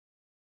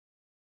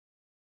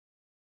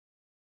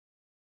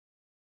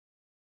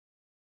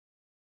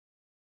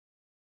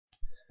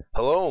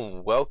Hello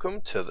and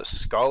welcome to the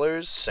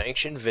Scholars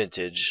Sanctioned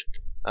Vintage.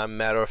 I'm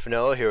Matt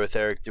Orfanello here with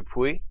Eric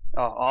Dupuis.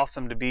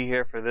 Awesome to be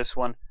here for this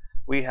one.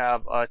 We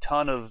have a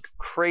ton of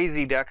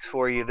crazy decks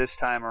for you this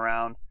time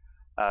around.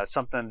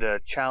 Something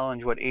to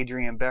challenge what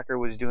Adrian Becker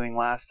was doing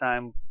last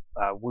time.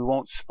 We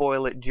won't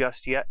spoil it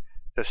just yet.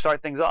 To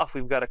start things off,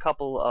 we've got a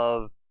couple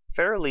of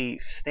fairly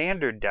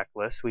standard deck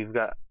lists. We've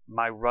got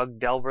my Rug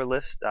Delver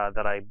list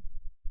that I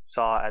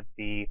saw at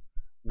the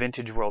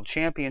Vintage World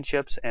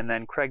Championships, and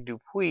then Craig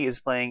Dupuis is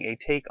playing a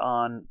take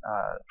on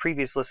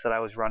previous list that I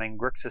was running,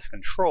 Grixis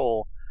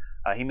Control.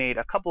 He made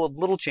a couple of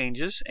little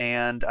changes,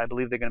 and I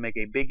believe they're going to make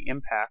a big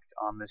impact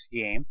on this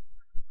game,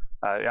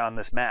 on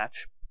this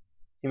match.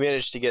 He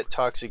managed to get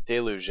Toxic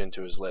Deluge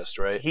into his list,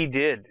 right? He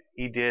did,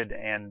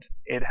 and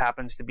it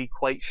happens to be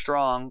quite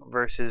strong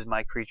versus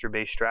my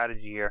creature-based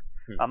strategy here.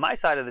 On my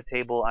side of the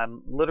table,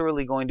 I'm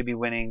literally going to be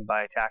winning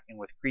by attacking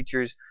with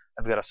creatures.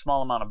 I've got a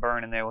small amount of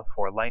burn in there with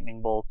 4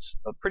 lightning bolts,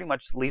 but pretty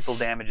much lethal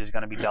damage is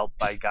going to be dealt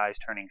by guys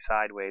turning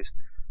sideways.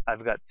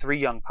 I've got 3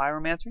 young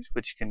pyromancers,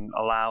 which can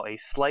allow a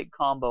slight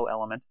combo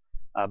element,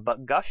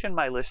 but Gush in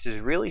my list is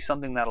really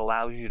something that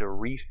allows you to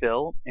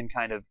refill and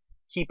kind of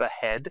keep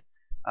ahead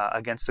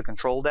against the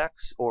control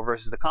decks or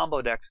versus the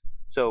combo decks.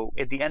 So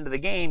at the end of the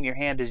game, your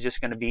hand is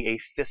just going to be a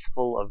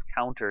fistful of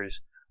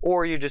counters,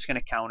 or you're just going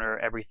to counter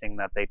everything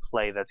that they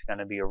play that's going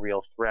to be a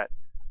real threat.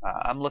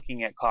 I'm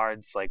looking at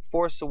cards like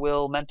Force of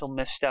Will, Mental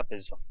Misstep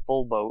is a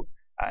full boat,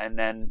 and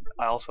then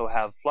I also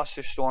have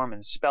Flusterstorm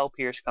and Spell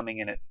Pierce coming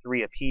in at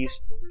 3 apiece.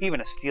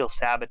 Even a Steel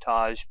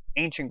Sabotage.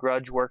 Ancient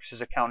Grudge works as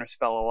a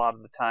counterspell a lot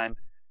of the time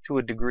to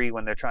a degree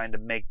when they're trying to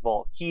make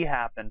Vault Key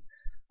happen.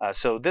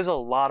 So there's a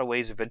lot of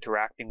ways of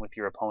interacting with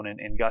your opponent,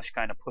 and Gush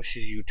kind of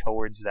pushes you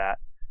towards that,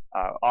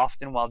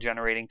 often while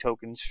generating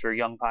tokens for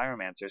young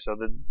Pyromancer. So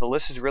the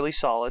list is really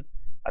solid.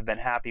 I've been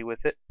happy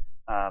with it.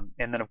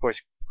 And then, of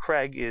course,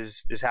 Craig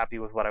is happy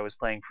with what I was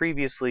playing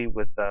previously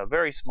with a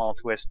very small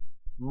twist,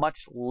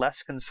 much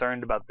less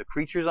concerned about the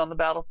creatures on the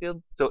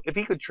battlefield. So if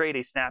he could trade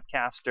a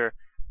Snapcaster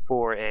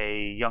for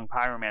a young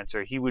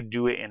Pyromancer, he would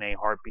do it in a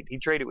heartbeat.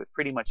 He'd trade it with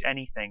pretty much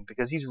anything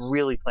because he's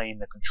really playing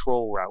the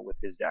control route with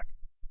his deck.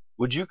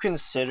 Would you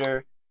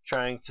consider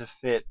trying to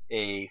fit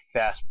a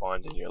fast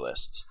bond in your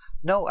list?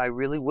 No, I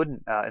really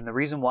wouldn't. And the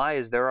reason why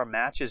is there are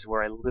matches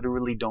where I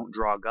literally don't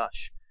draw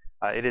Gush.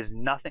 It is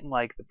nothing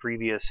like the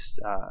previous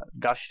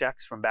Gush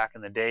decks from back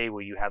in the day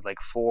where you had like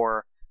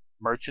 4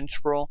 Merchant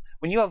Scroll.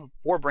 When you have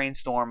 4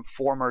 Brainstorm,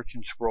 4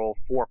 Merchant Scroll,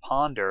 4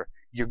 Ponder,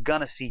 you're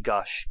going to see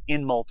Gush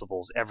in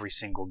multiples every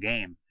single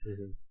game.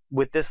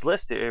 With this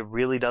list, it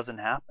really doesn't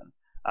happen.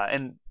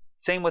 And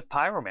same with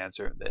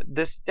Pyromancer.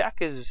 This deck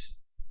is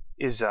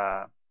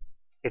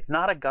it's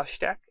not a Gush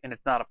deck and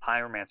it's not a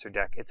Pyromancer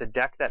deck. It's a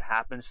deck that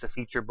happens to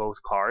feature both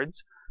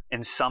cards,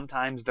 and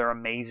sometimes they're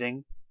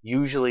amazing.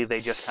 Usually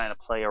they just kind of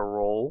play a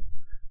role,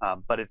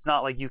 but it's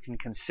not like you can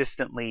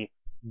consistently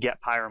get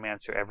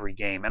Pyromancer every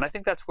game. And I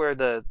think that's where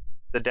the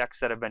decks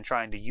that have been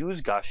trying to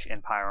use Gush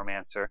in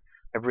Pyromancer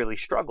have really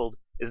struggled,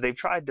 is they've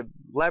tried to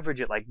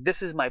leverage it like,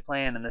 this is my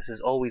plan and this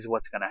is always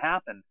what's going to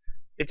happen.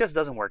 It just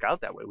doesn't work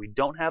out that way. We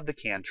don't have the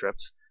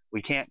cantrips.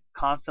 We can't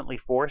constantly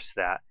force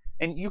that.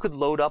 And you could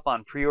load up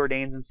on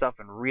preordains and stuff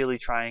and really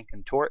try and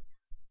contort,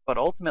 but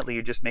ultimately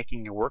you're just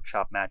making your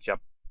workshop matchup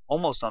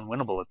almost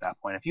unwinnable at that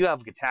point. If you have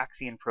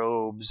Gitaxian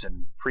Probes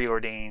and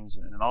preordains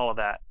and all of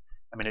that,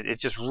 I mean,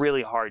 it's just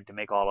really hard to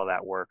make all of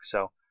that work.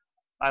 So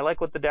I like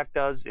what the deck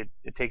does.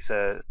 It takes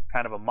a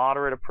kind of a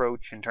moderate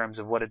approach in terms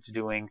of what it's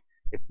doing.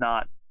 It's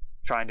not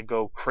trying to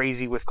go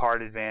crazy with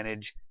card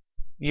advantage.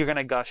 You're going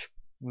to Gush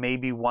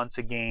maybe once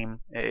a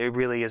game. It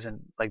really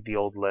isn't like the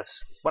old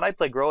lists. When I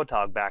played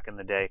Growatog back in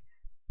the day,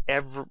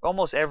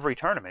 almost every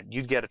tournament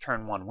you'd get a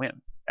turn 1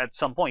 win. At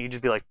some point you'd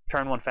just be like,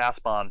 turn 1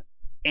 fast bond,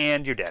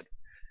 and you're dead.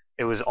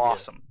 It was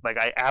awesome. Like,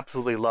 I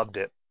absolutely loved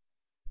it.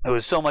 It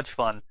was so much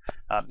fun.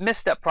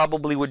 Misstep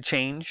probably would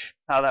change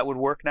how that would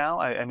work now.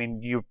 I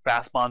mean, your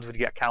fast bonds would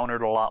get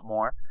countered a lot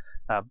more.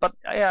 But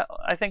yeah,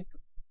 I think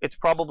it's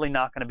probably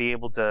not going to be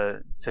able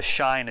to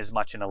shine as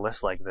much in a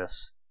list like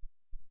this.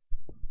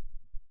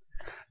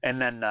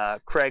 And then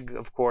Craig,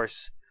 of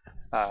course,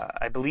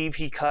 I believe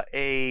he cut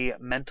a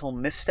Mental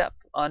Misstep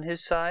on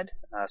his side.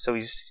 So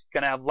he's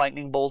going to have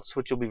Lightning Bolts,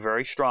 which will be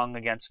very strong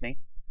against me.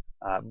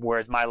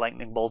 Whereas my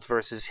Lightning Bolts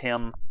versus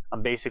him,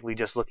 I'm basically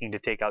just looking to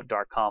take out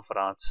Dark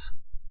Confidants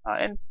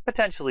and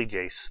potentially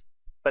Jace,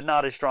 but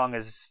not as strong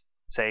as,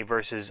 say,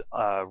 versus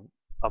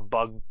a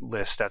bug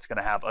list that's going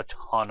to have a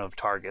ton of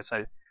targets.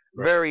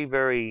 Very,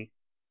 very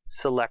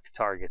select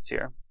targets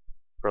here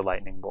for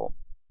Lightning Bolt.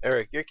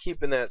 Eric, you're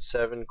keeping that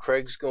 7.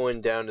 Craig's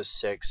going down to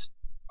 6.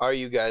 Are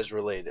you guys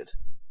related?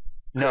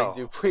 No. Craig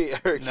Dupuis,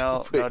 Eric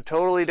No, Dupuis. no,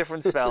 totally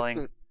different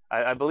spelling.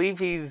 I believe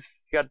he's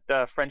got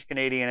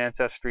French-Canadian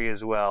ancestry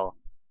as well.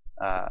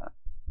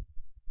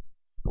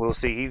 We'll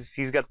see.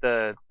 He's got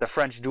the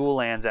French dual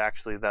lands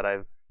actually that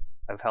I've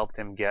helped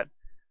him get.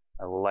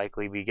 I will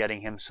likely be getting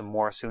him some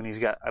more soon. He's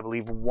got, I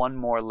believe, 1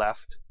 more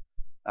left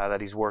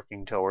that he's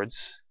working towards,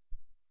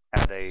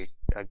 and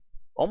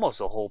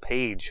almost a whole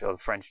page of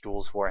French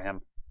duels for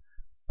him.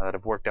 that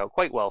have worked out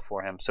quite well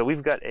for him. So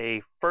we've got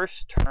a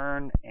first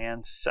turn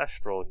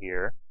Ancestral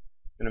here.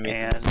 Gonna meet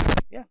And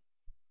yeah,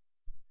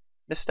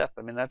 misstep.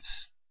 I mean,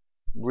 that's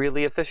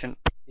really efficient.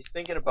 He's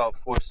thinking about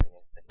forcing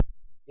it.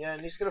 Yeah,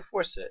 and he's gonna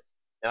force it.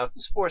 Now, if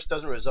this force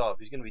doesn't resolve,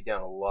 he's gonna be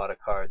down a lot of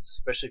cards,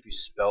 especially if you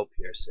spell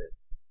pierce it.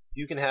 If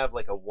you can have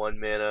like a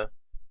 1-mana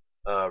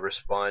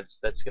response,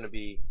 that's gonna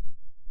be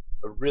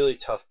a really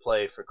tough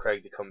play for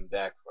Craig to come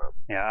back from.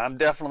 Yeah, I'm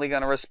definitely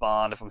gonna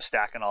respond if I'm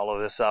stacking all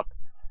of this up.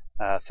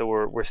 So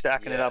we're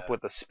stacking it up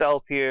with the spell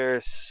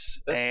pierce,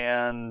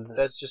 and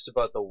that's just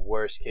about the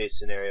worst case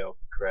scenario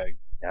for Craig.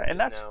 Yeah, and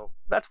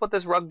that's what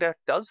this rug deck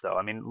does, though.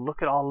 I mean,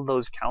 look at all of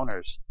those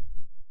counters.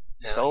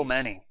 So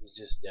many. He's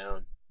just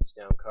down. He's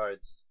down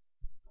cards.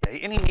 Yeah,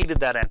 and he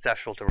needed that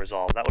Ancestral to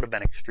resolve. That would have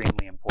been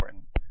extremely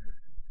important.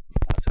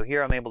 So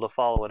here I'm able to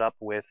follow it up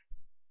with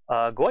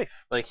Goyf.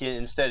 Like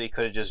instead he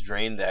could have just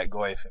drained that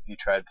Goyf if you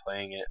tried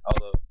playing it.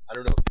 Although I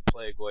don't know if you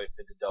play a Goyf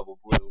into double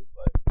blue,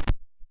 but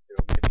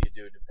maybe you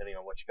do depending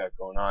on what you got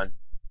going on.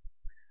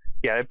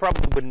 Yeah, it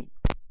probably wouldn't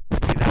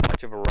be that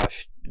much of a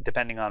rush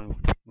depending on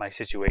my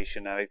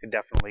situation. I could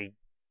definitely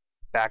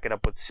back it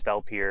up with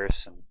Spell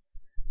Pierce.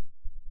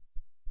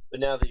 But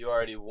now that you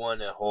already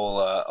won a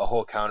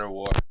whole counter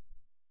war,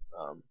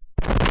 fine,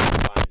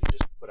 you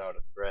just put out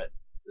a threat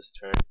this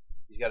turn.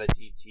 He's got a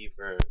DT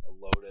for a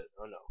load it.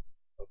 Oh no.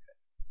 Okay.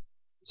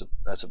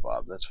 That's a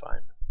Bob. That's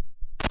fine.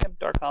 Yep,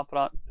 Dark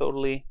Confidant,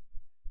 totally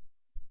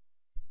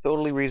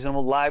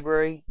reasonable.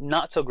 Library,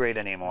 not so great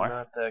anymore.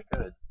 Not that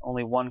good.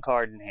 Only one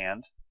card in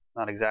hand.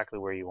 Not exactly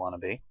where you want to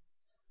be.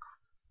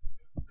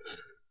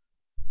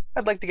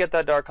 I'd like to get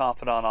that Dark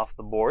Confidant off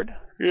the board.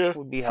 Yeah.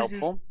 Would be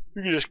helpful.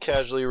 You can just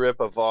casually rip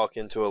a Valk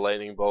into a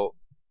lightning bolt.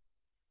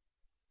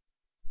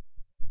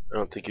 I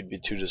don't think you'd be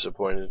too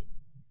disappointed.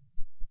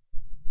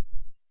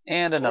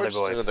 And another or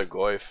just Goyf. Another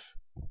Goyf.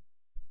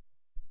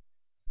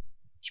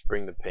 Just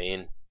bring the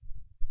pain.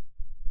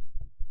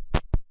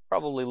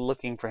 Probably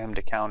looking for him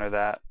to counter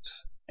that.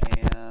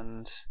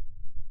 And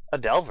a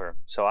Delver.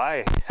 So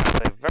I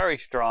have a very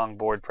strong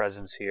board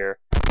presence here.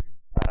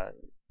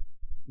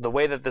 The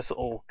way that this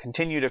will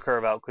continue to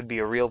curve out could be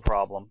a real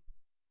problem.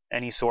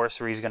 Any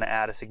sorcery is going to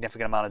add a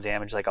significant amount of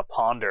damage. Like a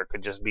Ponder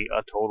could just be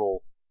a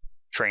total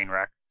train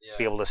wreck. Yeah.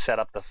 Be able to set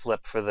up the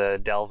flip for the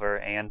Delver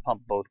and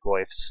pump both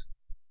Goyfs.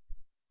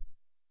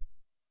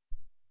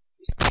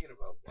 He's thinking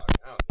about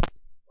blocking. I don't think he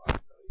can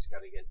block though. He's got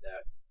to get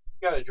that.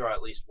 He's got to draw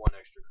at least one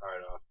extra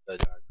card off the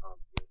Dark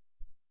Confidant.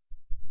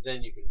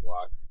 Then you can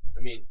block.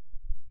 I mean,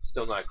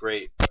 still not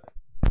great, but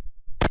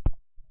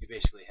you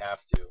basically have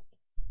to.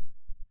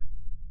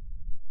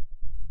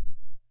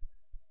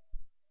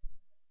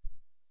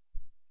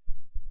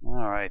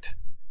 Alright.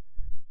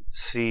 Let's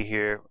see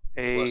here.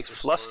 A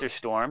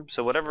Flusterstorm.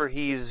 So whatever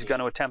he's going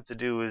to attempt to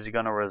do is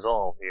going to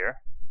resolve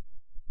here.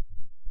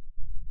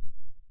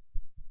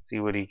 See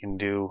what he can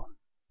do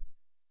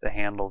to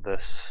handle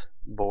this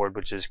board,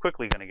 which is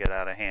quickly going to get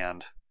out of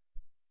hand.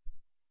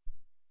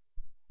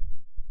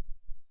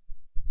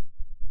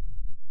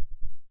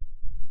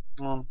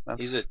 Well,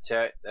 that's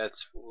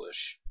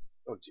foolish.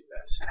 Don't do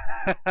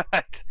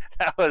that.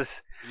 That was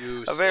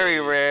a very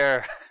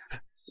rare,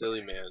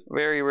 silly man.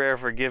 Very rare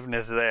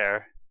forgiveness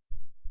there.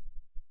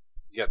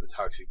 He's got the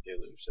Toxic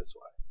Deluge, that's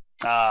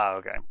why. Ah,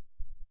 okay.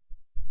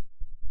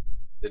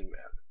 Didn't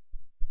matter.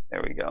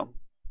 There we go.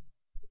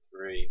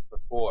 3 for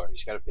 4.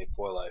 He's got to pay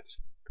 4 life.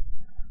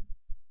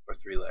 Or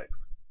 3 life.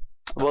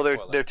 Well,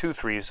 they're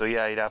 2/3s, so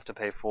yeah, you'd have to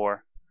pay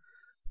 4.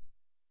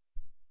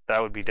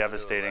 That would be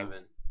devastating.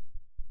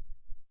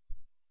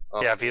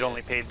 Oh, yeah, if he'd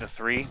only paid the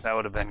 3, that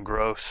would have been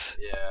gross.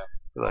 Yeah.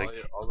 Like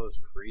all those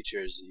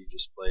creatures that you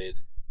just played.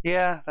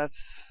 Yeah, that's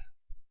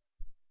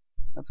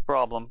a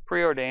problem.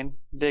 Preordain,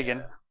 digging.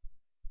 Yeah.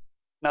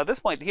 Now at this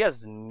point, he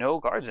has no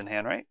cards in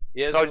hand, right?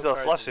 He has no no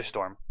cards.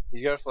 Flusterstorm.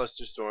 He's got a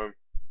Flusterstorm.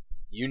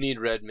 You need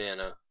red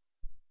mana.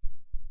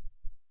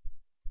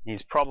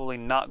 He's probably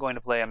not going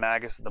to play a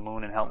Magus of the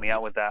Moon and help me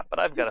out with that, but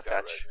I've got a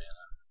fetch.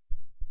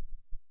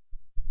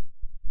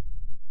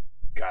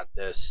 Got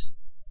this.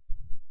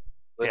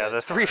 Yeah,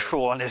 the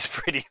 3-for-1 is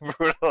pretty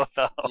brutal,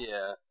 though.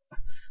 Yeah.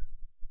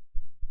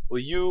 Well,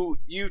 you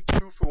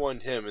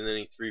 2-for-1'd him, and then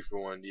he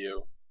 3-for-1'd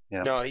you.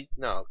 Yeah.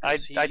 No. I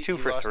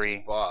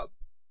 2-for-3. Bob.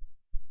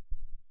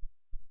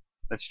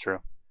 That's true.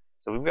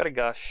 So we've got a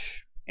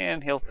Gush,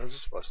 and he'll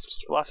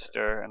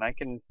Fluster, and I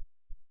can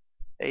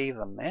pay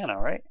the mana,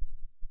 right?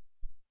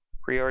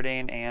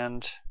 Preordain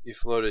and... You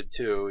floated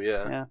 2,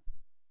 yeah. Yeah.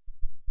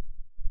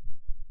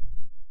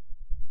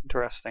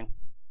 Interesting.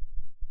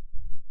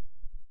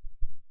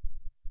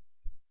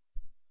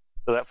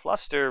 So that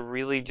Fluster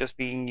really just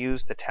being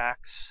used to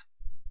tax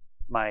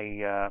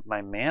my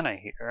my mana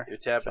here. You're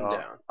tapping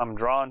down. I'm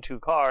drawing 2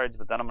 cards,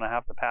 but then I'm going to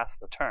have to pass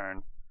the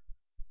turn,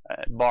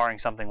 barring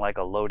something like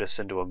a Lotus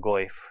into a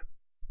Goyf.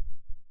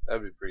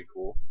 That'd be pretty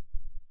cool.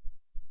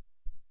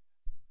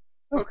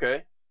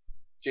 Okay.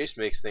 Jace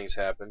makes things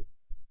happen.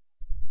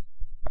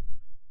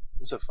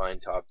 It's a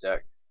fine top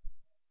deck.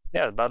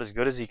 Yeah, about as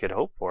good as he could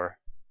hope for.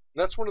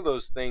 That's one of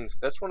those things.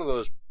 That's one of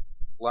those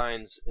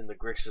lines in the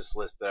Grixis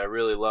list that I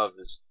really love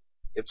is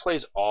it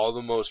plays all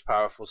the most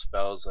powerful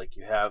spells. Like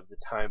you have the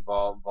Time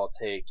Vault,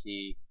 Voltaic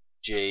Key,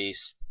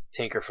 Jace,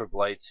 Tinker for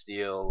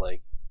Blightsteel.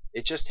 Like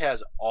it just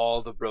has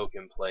all the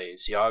broken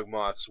plays.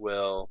 Yawgmoth's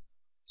Will.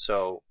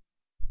 So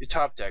your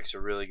top decks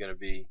are really going to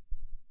be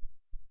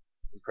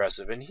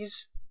impressive, and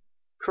he's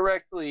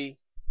correctly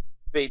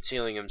fate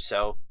sealing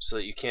himself so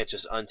that you can't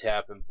just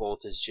untap and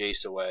bolt his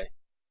Jace away.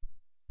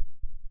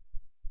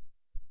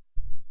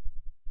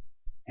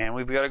 And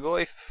we've got a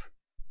Goyf.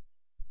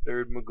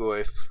 Third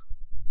Magoyf.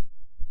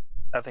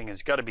 That thing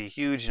has got to be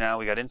huge now.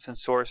 We got instant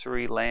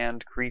sorcery,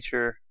 land,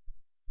 creature,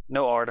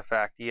 no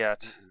artifact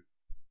yet.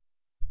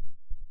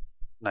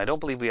 And I don't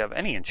believe we have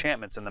any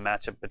enchantments in the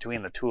matchup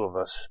between the two of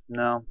us.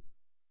 No.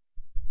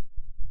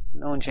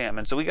 No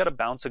enchantment. So we got to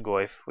bounce a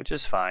Goyf, which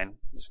is fine.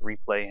 Just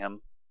replay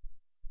him.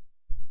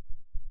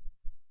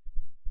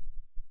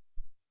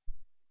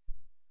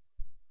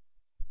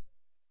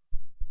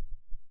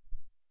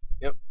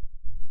 Yep.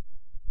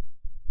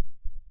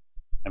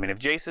 I mean, if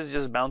Jace is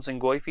just bouncing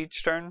Goyf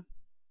each turn,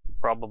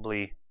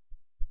 probably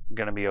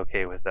gonna be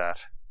okay with that.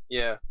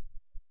 Yeah.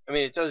 I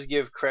mean, it does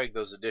give Craig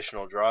those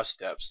additional draw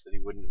steps that he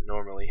wouldn't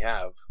normally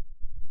have.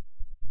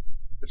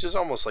 Which is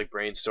almost like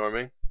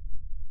brainstorming.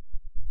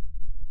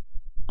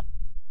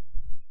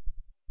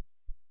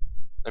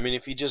 I mean,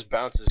 if he just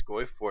bounces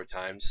Goyf 4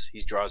 times,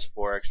 he draws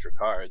 4 extra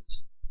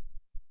cards.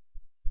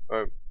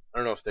 Or, I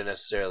don't know if they're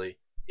necessarily...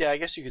 Yeah, I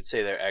guess you could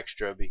say they're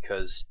extra,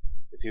 because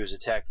if he was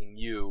attacking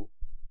you,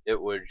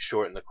 it would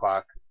shorten the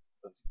clock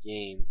of the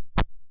game.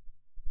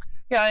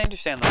 Yeah, I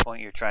understand the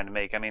point you're trying to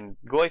make. I mean,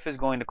 Goyf is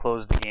going to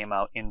close the game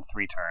out in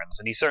 3 turns,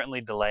 and he's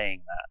certainly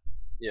delaying that.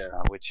 Yeah.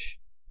 Which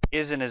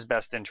is in his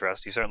best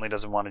interest. He certainly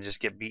doesn't want to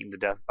just get beaten to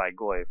death by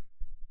Goyf.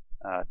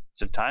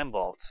 It's a Time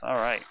Vault.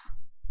 Alright.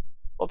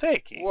 We'll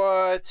take it.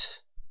 What?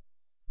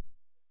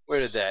 Where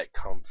did that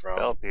come from?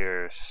 Spell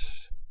Pierce.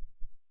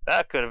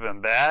 That could have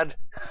been bad.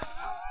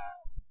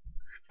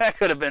 That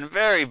could have been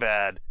very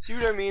bad. See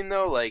what I mean,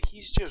 though? Like,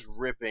 he's just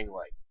ripping,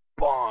 like,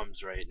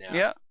 bombs right now.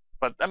 Yeah,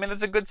 but, I mean,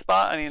 it's a good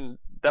spot. I mean,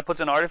 that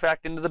puts an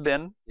artifact into the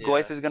bin. Yeah.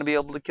 Goyf is going to be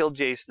able to kill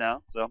Jace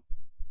now, so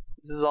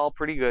this is all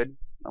pretty good.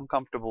 I'm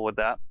comfortable with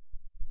that.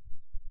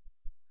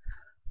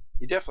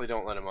 You definitely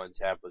don't let him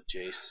untap with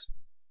Jace.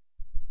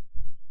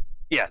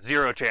 Yeah,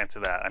 0 chance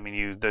of that. I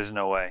mean, there's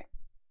no way.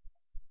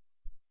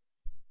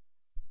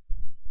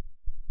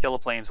 Kill a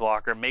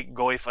Planeswalker, make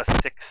Goyf a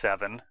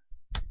 6/7.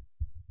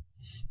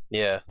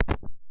 Yeah.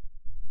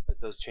 That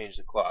does change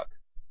the clock.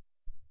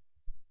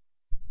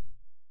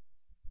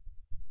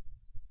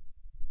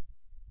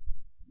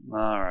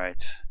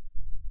 Alright.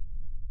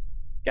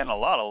 Getting a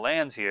lot of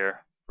lands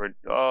here.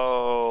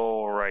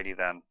 Alrighty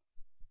then.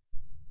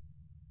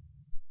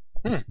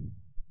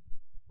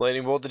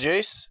 Lightning Bolt to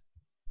Jace?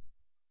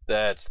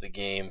 That's the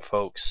game,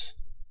 folks.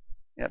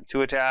 Yep,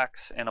 2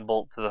 attacks and a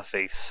bolt to the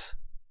face.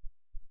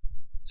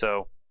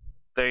 So,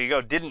 there you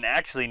go. Didn't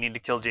actually need to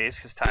kill Jace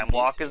because Time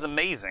Walk is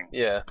amazing.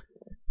 Yeah.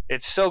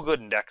 It's so good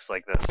in decks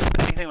like this.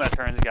 Anything that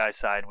turns guys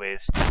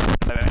sideways. I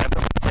mean, I've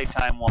played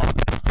Time Walk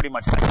pretty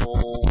much my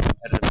whole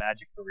competitive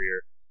Magic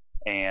career,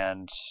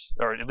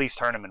 or at least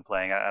tournament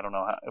playing. I don't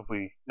know if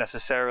we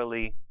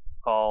necessarily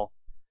call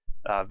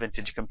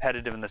Vintage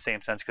competitive in the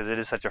same sense because it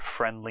is such a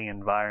friendly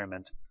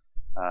environment.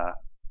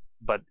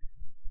 But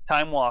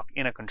Time Walk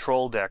in a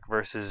control deck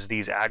versus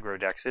these aggro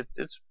decks,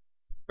 it's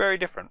very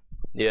different.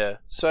 Yeah.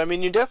 So, I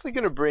mean, you're definitely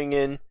going to bring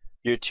in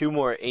your 2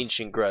 more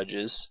Ancient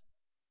Grudges.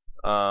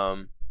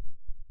 Probably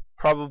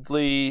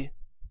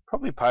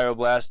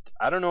Pyroblast.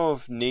 I don't know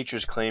if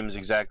Nature's Claim is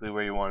exactly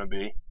where you want to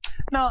be.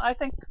 No, I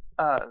think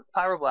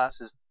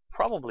Pyroblast is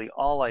probably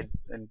all I'd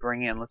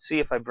bring in. Let's see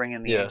if I bring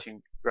in the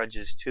Ancient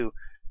Grudges too.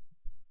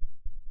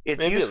 It's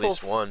maybe useful, at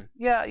least 1.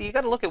 Yeah, you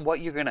got to look at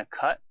what you're going to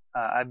cut.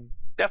 I'm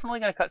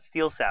definitely going to cut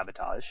Steel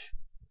Sabotage.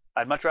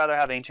 I'd much rather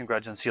have Ancient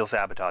Grudge than Steel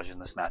Sabotage in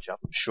this matchup.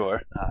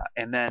 Sure.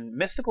 And then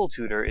Mystical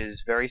Tutor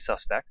is very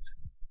suspect.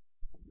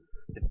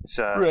 It's,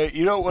 right,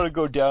 you don't want to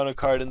go down a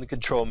card in the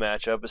control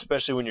matchup,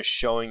 especially when you're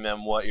showing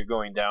them what you're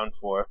going down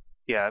for.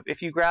 Yeah,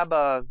 if you grab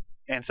a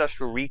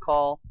Ancestral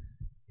Recall,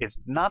 it's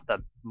not the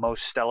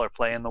most stellar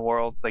play in the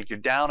world. Like, you're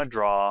down a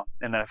draw,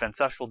 and then if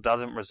Ancestral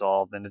doesn't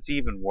resolve, then it's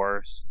even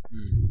worse.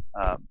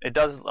 It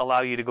does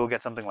allow you to go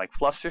get something like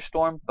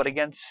Flusterstorm, but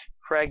against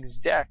Craig's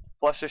deck,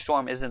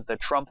 Flusterstorm isn't the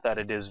trump that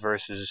it is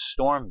versus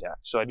Storm deck.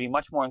 So I'd be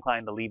much more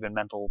inclined to leave in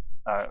mental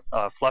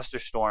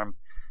Flusterstorm.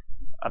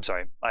 I'm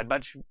sorry,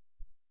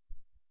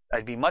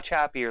 I'd be much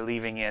happier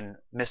leaving in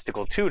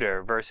Mystical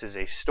Tutor versus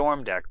a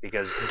Storm deck,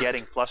 because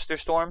getting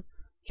Flusterstorm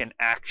can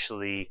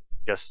actually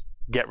just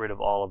get rid of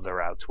all of the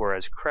routes,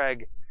 whereas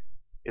Craig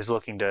is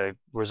looking to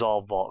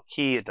resolve Vault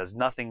Key. It does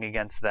nothing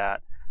against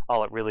that.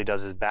 All it really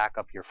does is back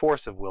up your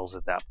Force of Wills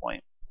at that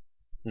point.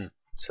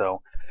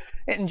 So,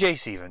 and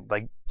Jace even,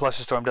 like,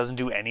 Flusterstorm doesn't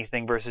do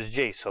anything versus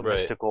Jace, so right.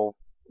 Mystical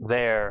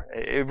there,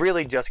 it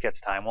really just gets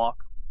Time Walk.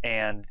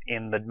 And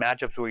in the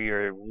matchups where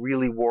you're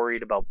really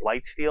worried about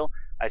Blightsteel,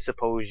 I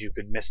suppose you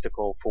could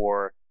Mystical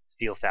for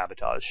Steel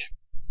Sabotage.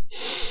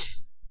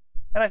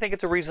 And I think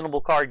it's a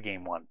reasonable card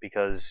game one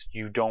because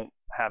you don't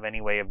have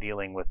any way of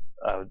dealing with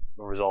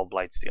resolved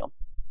Blightsteel.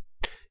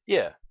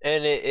 Yeah,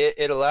 and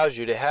it allows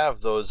you to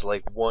have those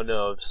like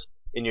one-ofs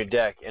in your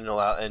deck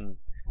and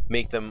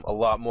make them a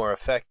lot more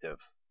effective.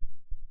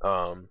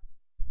 Um,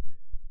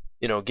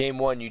 game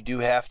one you do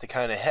have to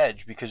kind of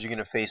hedge because you're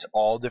going to face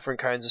all different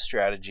kinds of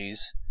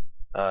strategies.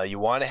 You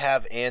want to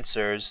have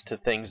answers to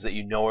things that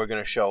you know are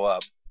going to show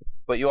up,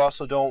 but you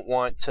also don't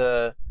want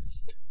to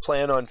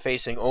plan on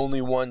facing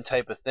only one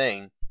type of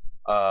thing,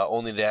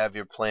 only to have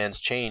your plans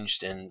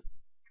changed and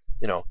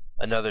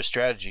another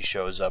strategy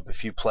shows up.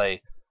 If you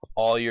play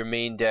all your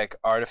main deck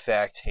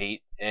artifact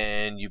hate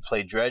and you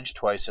play dredge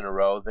twice in a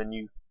row, then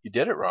you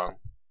did it wrong.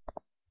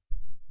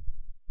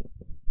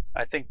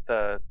 I think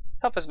the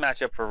toughest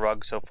matchup for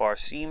Rug so far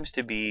seems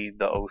to be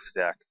the Oath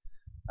deck.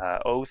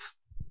 Oath,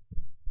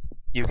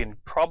 you can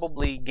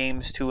probably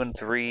games 2 and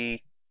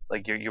 3,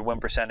 like your win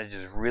percentage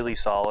is really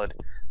solid,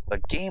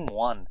 but game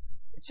 1,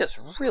 it's just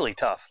really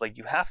tough. Like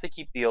you have to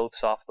keep the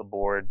Oaths off the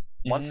board.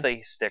 Once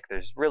they stick,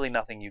 there's really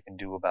nothing you can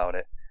do about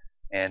it.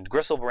 And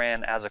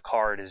Gristlebrand as a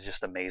card is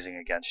just amazing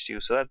against you,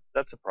 so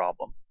that's a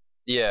problem.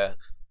 Yeah,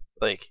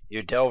 like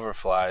your Delver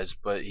flies,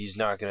 but he's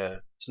not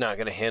gonna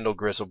handle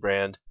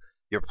Gristlebrand.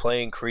 You're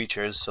playing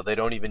creatures, so they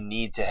don't even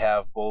need to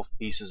have both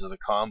pieces of the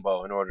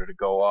combo in order to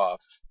go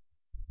off.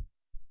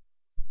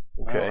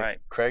 Okay, all right.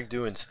 Craig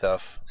doing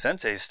stuff.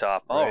 Sensei's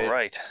Stop. All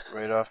right.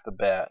 Right off the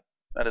bat.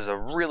 That is a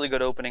really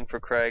good opening for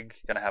Craig.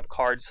 Going to have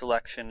card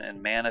selection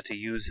and mana to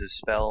use his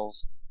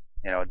spells.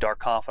 Dark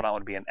Confidant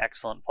would be an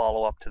excellent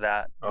follow-up to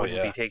that.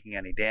 Wouldn't be taking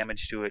any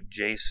damage to it.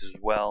 Jace as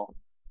well.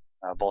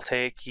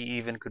 Voltaic Key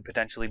even could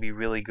potentially be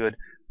really good.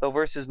 Though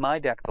versus my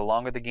deck, the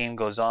longer the game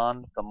goes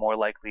on, the more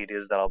likely it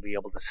is that I'll be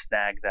able to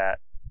snag that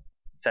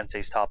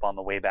Sensei's Top on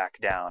the way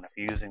back down. If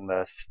you're using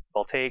the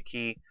Voltaic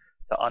Key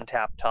to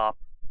untap top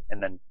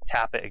and then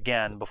tap it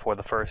again before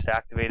the first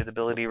activated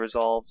ability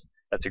resolves,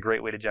 that's a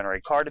great way to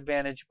generate card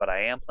advantage, but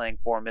I am playing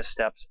 4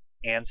 Missteps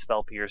and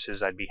Spell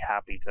Pierces. I'd be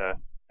happy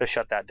to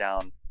shut that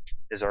down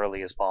as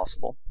early as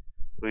possible.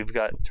 So we've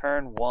got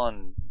turn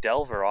 1,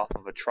 Delver off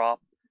of a Trop,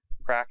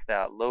 crack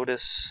that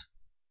Lotus.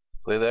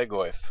 Play that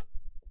Goyf.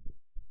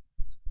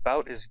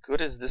 About as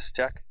good as this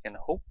deck can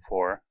hope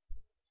for.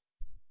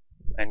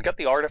 And got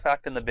the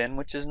Artifact in the bin,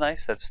 which is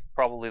nice. That's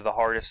probably the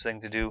hardest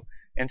thing to do.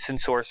 Instant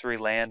sorcery,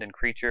 land, and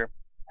creature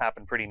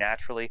happen pretty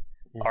naturally.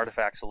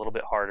 Artifact's a little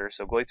bit harder,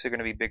 so Goyfs are going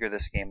to be bigger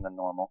this game than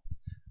normal.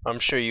 I'm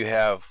sure you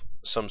have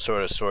some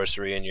sort of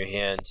sorcery in your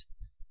hand,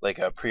 like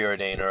a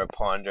Preordain or a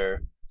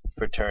Ponder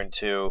for turn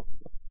 2,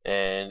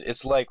 and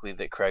it's likely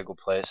that Craig will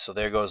play, so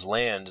there goes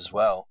land as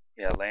well.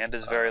 Yeah, land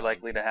is very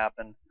likely to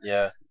happen.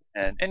 Yeah.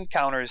 And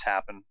counters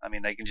happen. I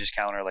mean, they can just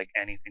counter like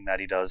anything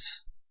that he does.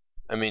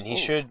 I mean, he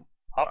should...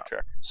 Hop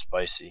trick.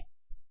 Spicy.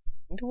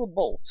 Into a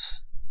bolt.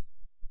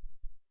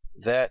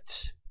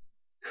 That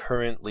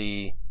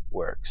currently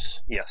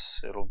works.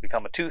 Yes, it'll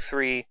become a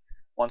 2/3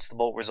 once the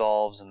bolt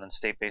resolves, and then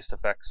state-based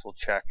effects will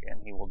check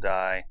and he will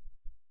die.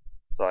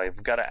 So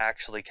I've got to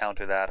actually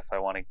counter that if I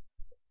want to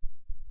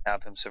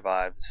have him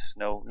survive.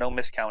 No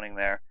miscounting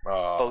there.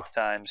 Both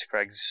times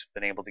Craig's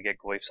been able to get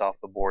Goyfs off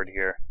the board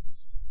here.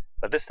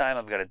 But this time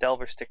I've got a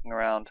Delver sticking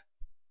around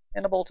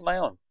and a bolt of my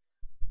own.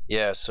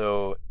 Yeah,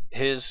 so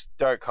his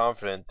Dark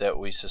Confidant that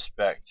we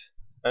suspect...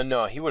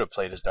 no, he would have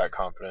played his Dark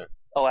Confidant.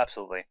 Oh,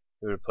 absolutely.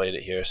 He would have played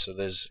it here, so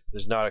there's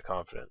not a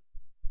Confidant.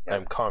 Yeah.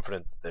 I'm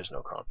confident that there's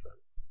no Confidant.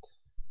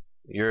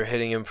 You're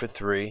hitting him for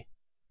 3.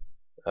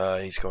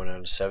 He's going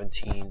down to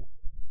 17.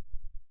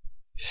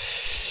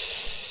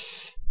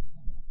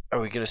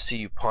 Are we going to see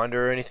you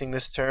ponder or anything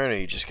this turn, or are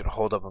you just going to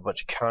hold up a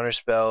bunch of counter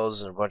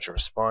spells and a bunch of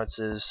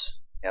responses?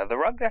 Yeah, the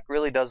Rug deck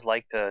really does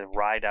like to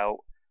ride out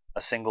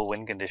a single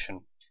win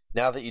condition.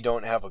 Now that you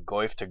don't have a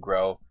Goyf to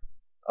grow,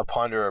 a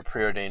Ponder or a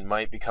Preordain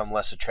might become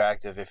less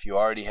attractive if you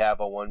already have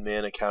a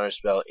 1-mana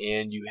counterspell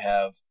and you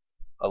have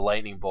a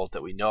Lightning Bolt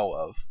that we know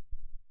of.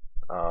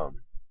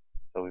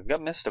 So we've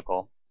got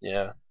Mystical.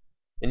 Yeah.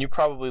 And you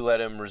probably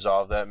let him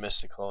resolve that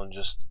Mystical and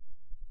just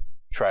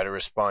try to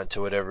respond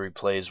to whatever he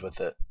plays with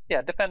it.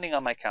 Yeah, depending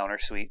on my counter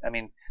suite. I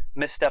mean,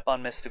 Misstep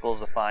on Mystical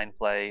is a fine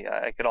play.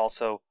 I could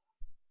also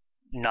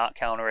not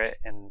counter it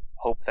and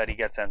hope that he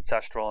gets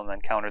Ancestral and then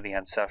counter the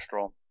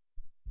Ancestral.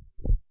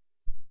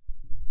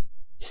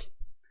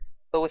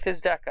 But with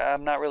his deck,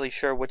 I'm not really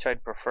sure which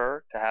I'd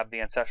prefer, to have the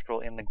Ancestral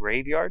in the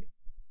graveyard.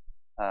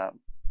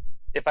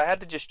 If I had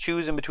to just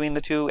choose in between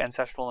the two,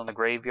 Ancestral in the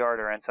graveyard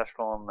or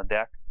Ancestral in the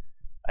deck,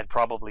 I'd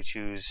probably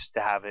choose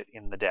to have it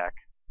in the deck.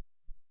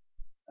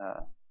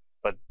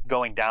 But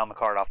going down the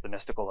card off the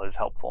Mystical is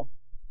helpful.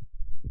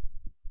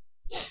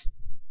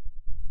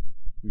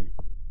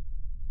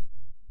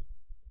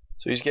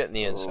 So he's getting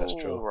the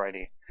Ancestral.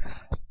 Alrighty.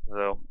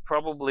 So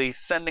probably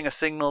sending a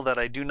signal that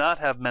I do not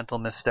have Mental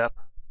Misstep.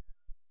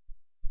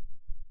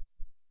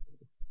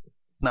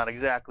 Not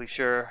exactly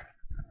sure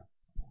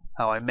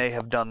how I may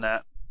have done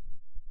that.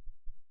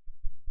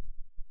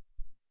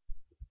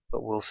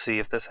 But we'll see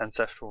if this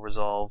Ancestral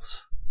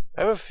resolves.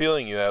 I have a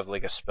feeling you have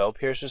like a spell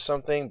pierce or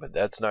something, but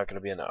that's not going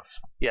to be enough.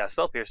 Yeah,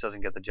 Spell Pierce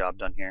doesn't get the job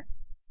done here.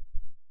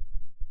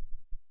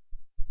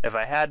 If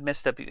I had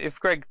misstepped, if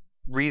Greg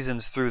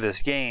reasons through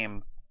this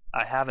game,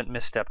 I haven't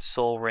misstepped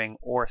Soul Ring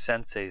or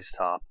Sensei's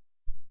Top.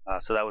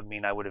 So that would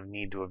mean I would have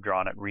need to have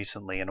drawn it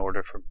recently in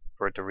order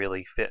for it to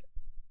really fit,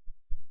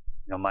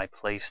 my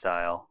play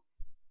style.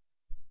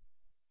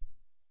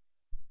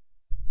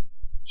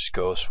 Just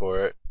goes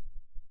for it.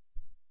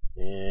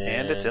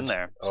 And it's in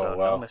there, so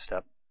wow. no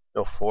misstep.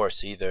 No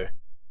force either.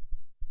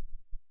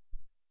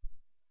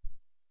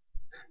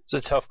 It's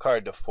a tough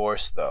card to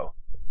force though.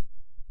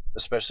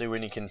 Especially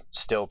when you can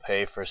still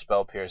pay for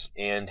Spell Pierce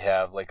and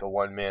have like a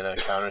 1-mana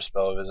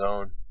counterspell of his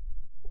own.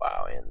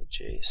 Wow, and the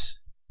Jace.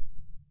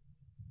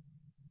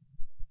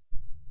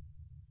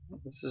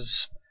 This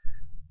is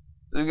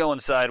going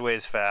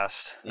sideways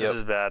fast. This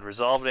is bad.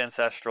 Resolved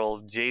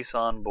Ancestral, Jace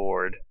on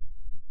board.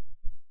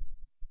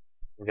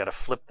 We've got to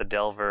flip the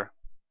Delver.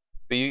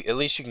 But at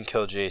least you can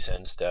kill Jace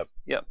end step.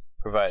 Yep.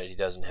 Provided he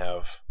doesn't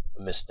have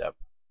a misstep.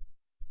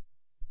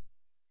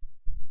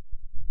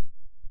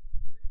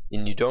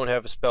 And you don't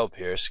have a Spell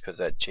Pierce, because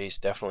that Jace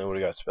definitely would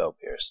have got Spell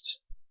Pierced.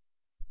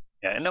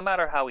 Yeah, and no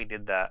matter how he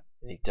did that.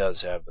 And he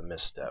does have the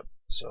misstep,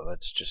 so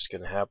that's just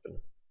going to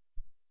happen.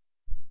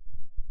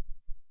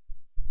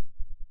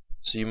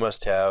 So you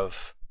must have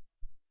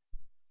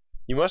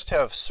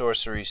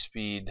sorcery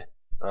speed.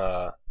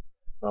 Well,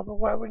 but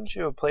why wouldn't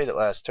you have played it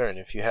last turn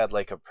if you had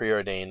like a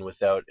preordain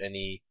without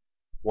any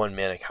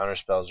 1-mana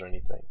counterspells or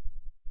anything?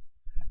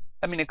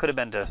 I mean, it could have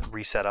been to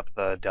reset up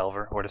the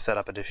Delver or to set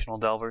up additional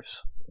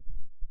Delvers.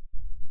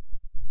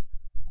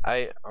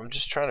 I'm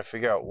just trying to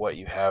figure out what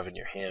you have in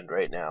your hand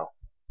right now,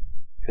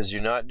 because you're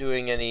not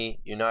doing any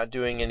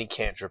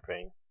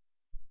cantripping,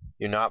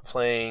 you're not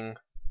playing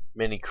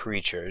many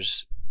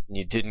creatures, and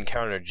you didn't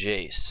counter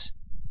Jace,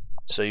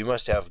 so you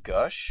must have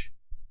Gush.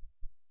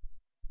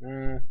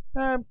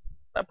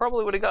 I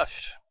probably would have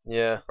gushed.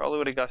 Yeah. Probably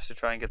would have gushed to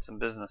try and get some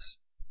business.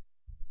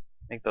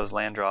 Make those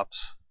land drops.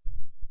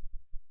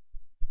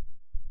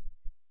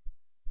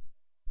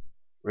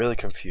 Really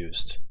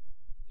confused.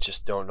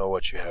 Just don't know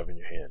what you have in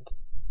your hand.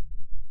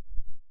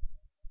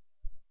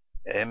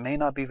 It may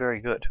not be very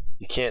good.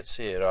 You can't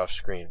see it off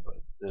screen, but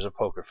there's a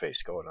poker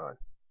face going on.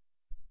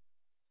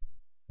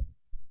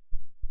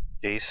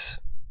 Jace.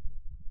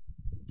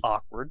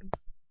 Awkward.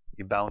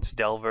 You bounce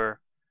Delver.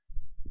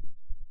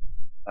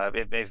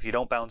 If you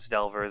don't bounce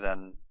Delver,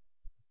 then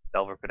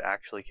Delver could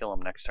actually kill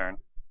him next turn.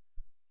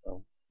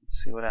 So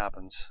let's see what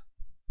happens.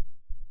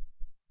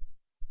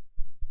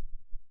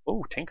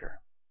 Ooh,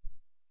 Tinker.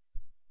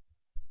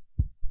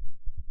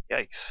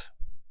 Yikes.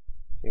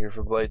 Tinker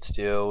for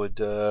Blightsteel would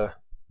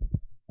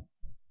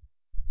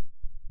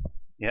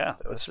yeah,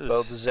 that would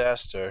spell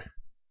disaster.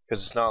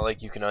 Because it's not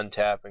like you can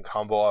untap and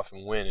combo off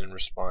and win in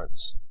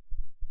response.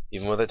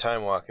 Even with a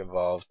time walk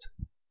involved.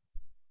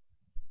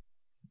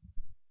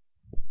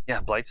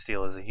 Yeah,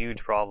 Blightsteel is a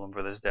huge problem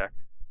for this deck.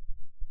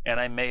 And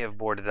I may have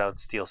boarded out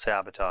Steel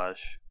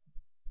Sabotage.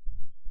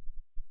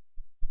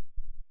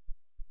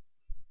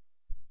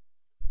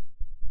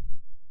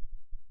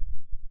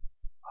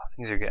 Oh,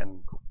 things are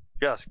getting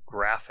just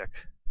graphic.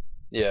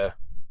 Yeah.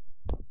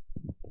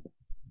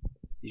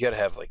 You gotta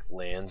have like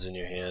lands in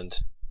your hand.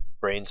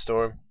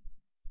 Brainstorm.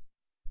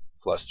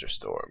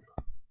 Flusterstorm.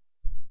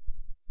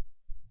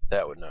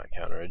 That would not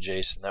counter a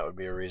Jason. That would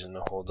be a reason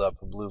to hold up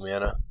a blue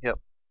mana. Yep.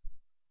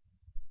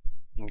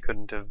 And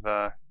couldn't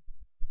have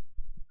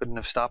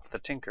stopped the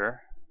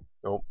Tinker.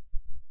 Nope.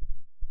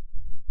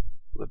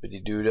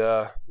 Flippity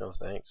doodah. No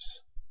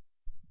thanks.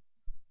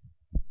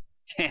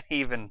 Can't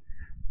even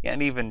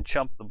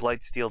chump the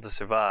Blightsteel to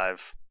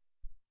survive.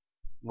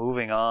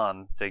 Moving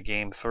on to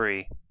game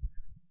 3.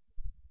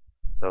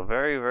 So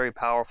very, very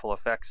powerful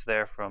effects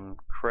there from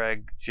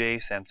Craig,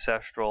 Jace,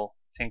 Ancestral,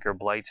 Tinker,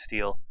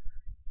 Blightsteel.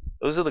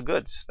 Those are the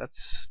goods.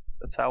 That's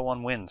how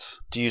one wins.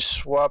 Do you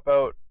swap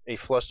out a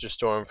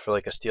Flusterstorm for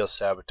like a Steel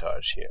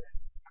Sabotage here?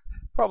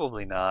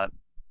 Probably not.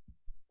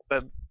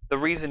 But the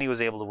reason he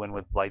was able to win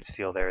with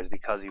Blightsteel there is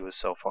because he was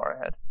so far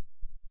ahead.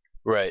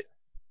 Right.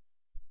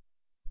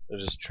 That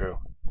is true.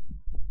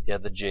 He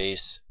had the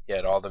Jace. He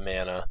had all the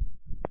mana.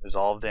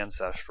 Resolved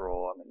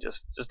Ancestral. I mean,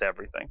 just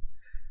everything.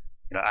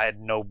 I had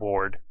no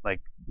board,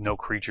 like no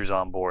creatures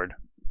on board.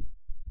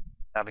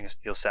 Having a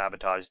Steel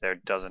Sabotage there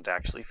doesn't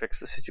actually fix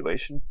the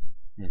situation.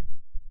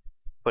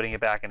 Putting it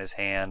back in his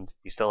hand,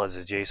 he still has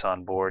his Jace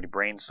on board. He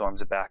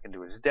brainstorms it back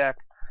into his deck.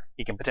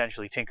 He can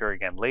potentially tinker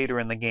again later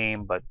in the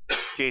game, but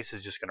Jace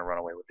is just going to run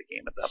away with the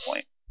game at that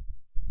point.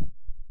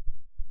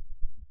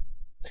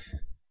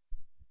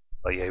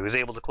 But yeah, he was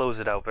able to close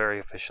it out very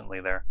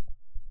efficiently there.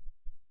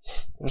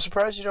 I'm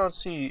surprised you don't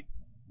see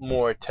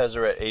more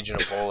Tezzeret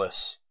Agent of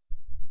Bolus.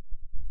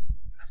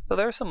 So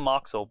there are some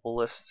Mox Opal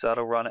lists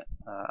that'll run it.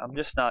 I'm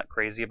just not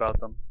crazy about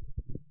them.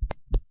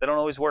 They don't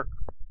always work.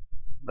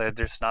 They're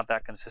just not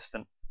that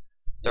consistent.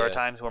 There are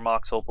times where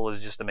Mox Opal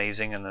is just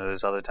amazing, and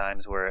there's other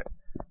times where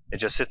it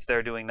just sits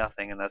there doing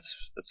nothing, and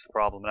that's the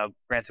problem. Now,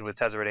 granted, with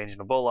Tezzeret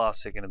Agent of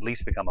Bolas, it can at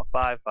least become a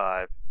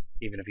 5/5,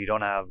 even if you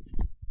don't have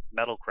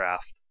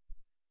Metalcraft,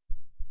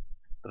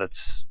 but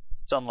it's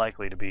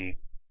unlikely to be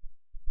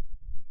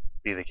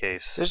the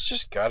case. There's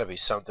just got to be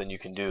something you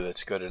can do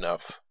that's good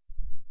enough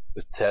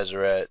with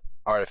Tezzeret,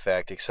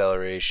 Artifact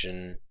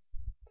Acceleration.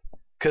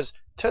 Because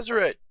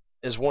Tezzeret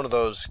is one of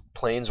those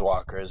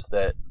planeswalkers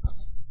that,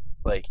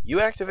 like, you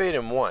activate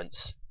him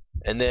once,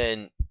 and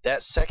then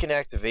that second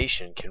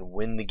activation can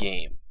win the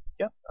game.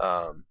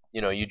 Yeah.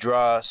 You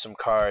draw some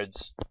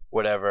cards,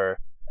 whatever,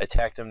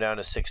 attack them down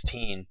to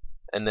 16,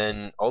 and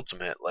then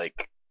ultimate,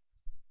 like.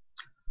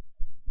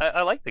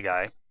 I like the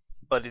guy,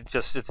 but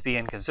it's the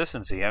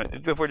inconsistency. I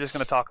mean, if we're just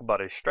going to talk about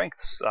his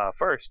strengths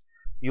first,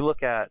 you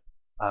look at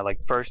like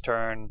first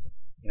turn,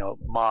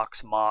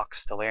 Mox,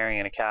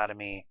 Tolarian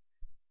Academy,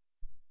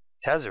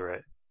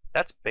 Tezzeret.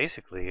 That's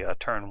basically a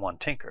turn 1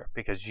 Tinker,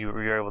 because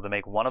you're able to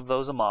make one of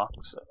those a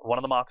Mox, one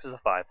of the Moxes a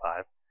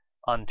 5/5,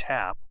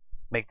 untap,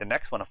 make the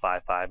next one a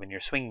 5/5, and you're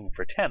swinging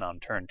for 10 on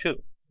turn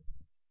 2.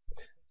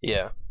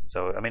 Yeah.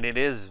 So, I mean, it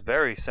is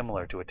very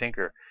similar to a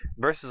Tinker.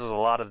 Versus a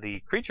lot of the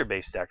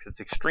creature-based decks, it's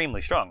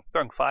extremely strong.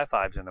 Throwing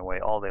 5/5s in their way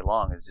all day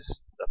long is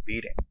just a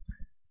beating.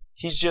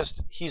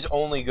 He's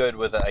only good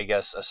with, I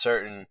guess, a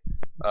certain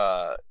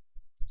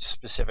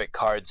specific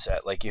card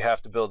set. Like, you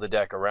have to build a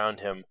deck around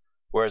him,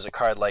 whereas a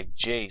card like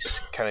Jace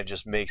kind of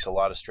just makes a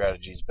lot of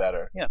strategies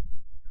better. Yeah.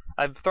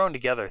 I've thrown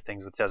together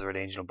things with Tezzeret,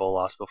 Angel, and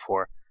Bolas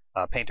before.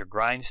 Painter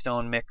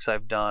Grindstone mix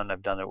I've done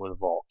it with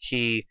Vault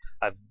Key.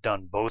 I've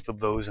done both of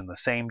those in the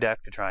same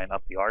deck to try and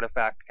up the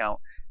artifact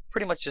count.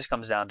 Pretty much just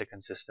comes down to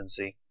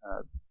consistency.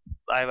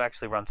 I've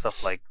actually run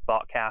stuff like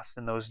Thoughtcast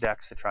in those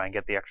decks to try and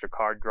get the extra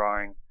card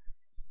drawing,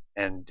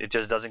 and it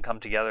just doesn't come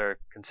together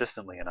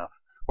consistently enough.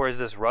 Whereas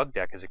this Rug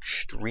deck is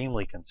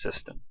extremely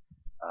consistent.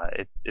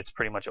 It's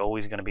pretty much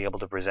always going to be able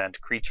to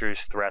present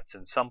creatures, threats,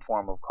 and some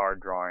form of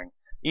card drawing.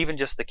 Even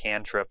just the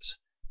cantrips,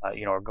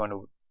 are going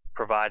to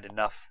provide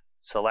enough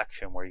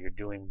selection where you're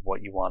doing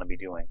what you want to be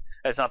doing.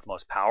 It's not the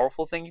most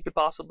powerful thing you could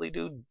possibly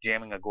do.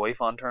 Jamming a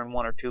Goyf on turn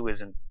 1 or 2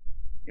 isn't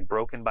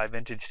broken by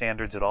vintage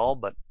standards at all,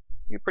 but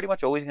you're pretty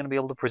much always going to be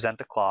able to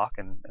present a clock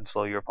and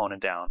slow your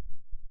opponent down.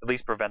 At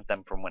least prevent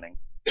them from winning.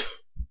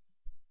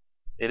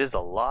 It is a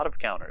lot of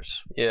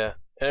counters. Yeah,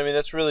 and I mean,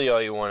 that's really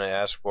all you want to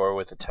ask for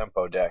with a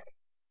tempo deck.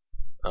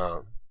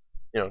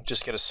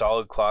 Just get a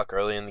solid clock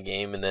early in the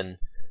game, and then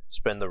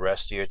spend the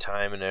rest of your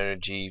time and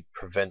energy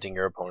preventing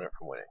your opponent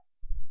from winning.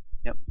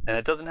 Yep, and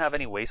it doesn't have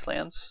any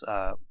wastelands.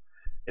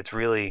 It's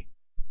really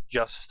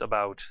just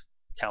about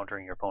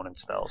countering your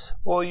opponent's spells.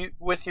 Well,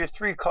 with your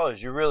 3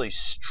 colors, you really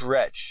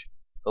stretch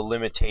the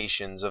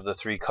limitations of the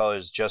 3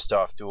 colors just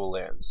off dual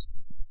lands.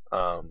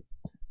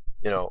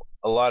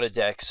 A lot of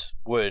decks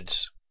would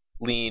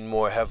lean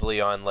more heavily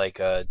on like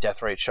a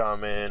Deathrite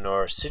Shaman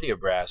or City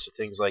of Brass or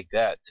things like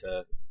that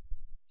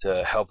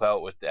to help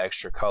out with the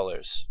extra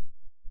colors.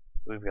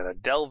 We've got a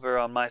Delver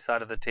on my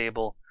side of the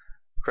table.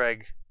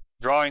 Craig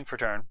drawing for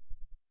turn.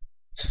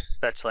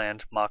 Fetch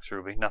land, Mox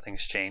Ruby,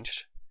 nothing's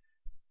changed.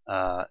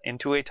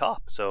 Into a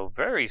top, so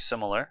very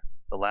similar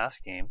the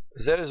last game.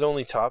 Is that his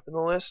only top in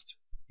the list?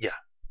 Yeah,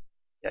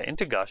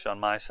 into Gush on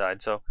my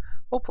side, so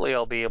hopefully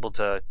I'll be able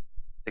to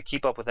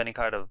keep up with any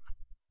kind of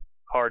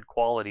card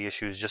quality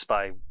issues just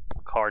by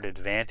card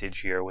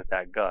advantage here with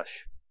that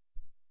Gush.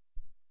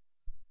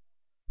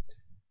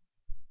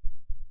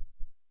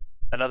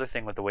 Another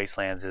thing with the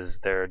Wastelands is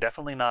they're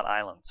definitely not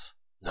islands,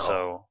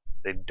 so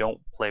they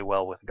don't play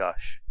well with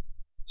Gush.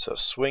 So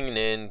swinging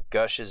in,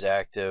 Gush is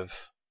active.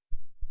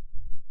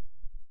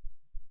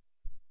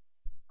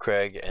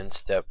 Craig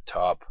TheEndStep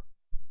top.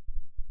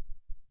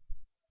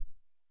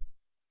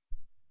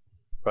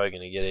 Probably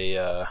gonna get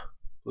a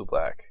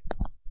blue-black.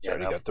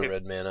 Already got the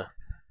red mana.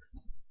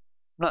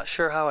 I'm not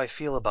sure how I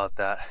feel about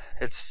that.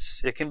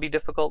 It can be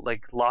difficult,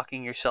 like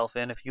locking yourself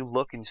in. If you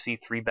look and see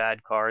 3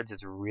 bad cards,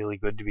 it's really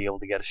good to be able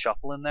to get a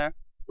shuffle in there.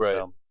 Right.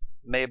 So,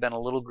 may have been a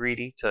little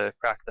greedy to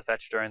crack the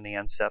fetch during the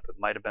end step. It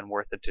might have been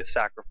worth it to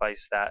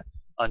sacrifice that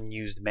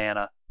unused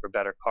mana for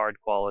better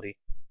card quality.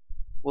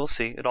 We'll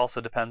see. It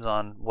also depends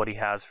on what he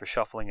has for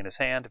shuffling in his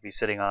hand. If he's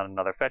sitting on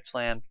another fetch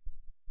land,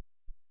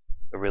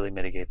 it really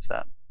mitigates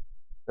that.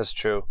 That's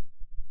true.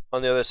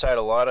 On the other side,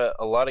 a lot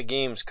of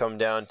games come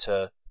down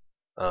to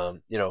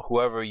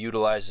whoever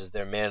utilizes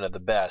their mana the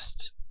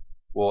best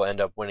will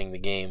end up winning the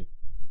game.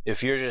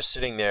 If you're just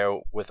sitting there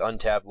with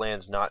untapped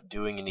lands not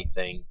doing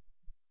anything,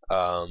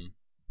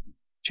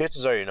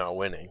 chances are you're not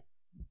winning.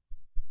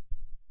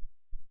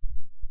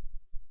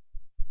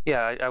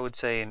 Yeah, I would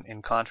say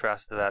in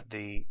contrast to that,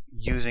 the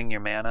using your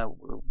mana,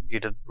 you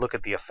to look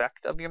at the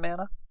effect of your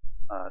mana.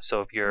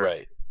 So if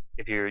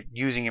you're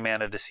using your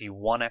mana to see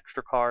 1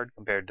 extra card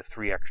compared to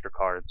 3 extra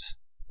cards,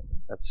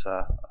 that's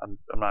I'm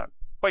not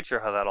quite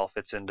sure how that all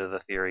fits into the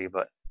theory,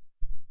 but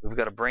we've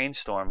got a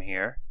Brainstorm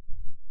here.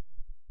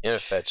 In a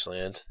fetch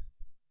land.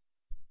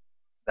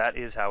 That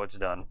is how it's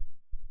done.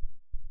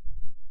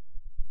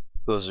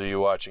 Those of you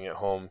watching at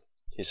home,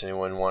 in case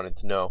anyone wanted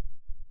to know.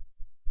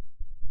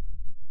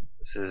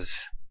 This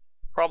is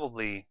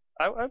probably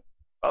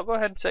I'll go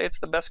ahead and say it's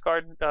the best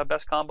card,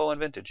 best combo in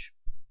Vintage.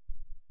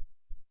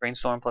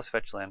 Brainstorm plus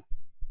fetch land.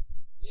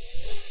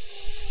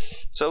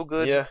 So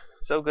good. Yeah.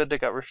 So good they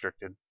got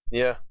restricted.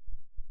 Yeah.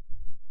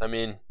 I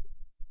mean,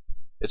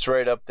 it's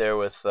right up there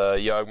with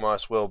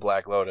Yawgmoth's Will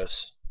Black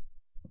Lotus.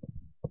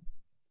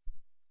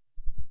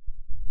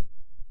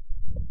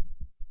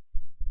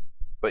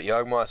 But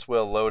Yawgmoth's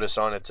Will Lotus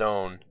on its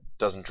own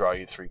doesn't draw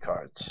you 3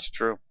 cards. It's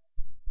true.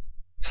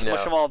 Smush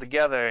No. them all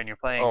together and you're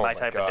playing Oh my my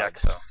type God. of deck,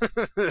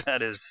 so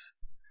that is...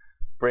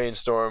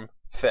 Brainstorm,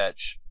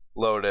 Fetch,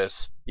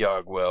 Lotus,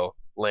 Yawgwill,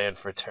 land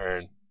for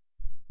turn,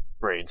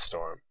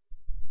 Brainstorm.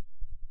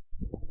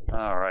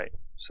 Alright,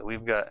 so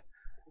we've got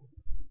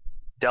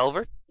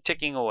Delver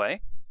ticking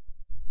away.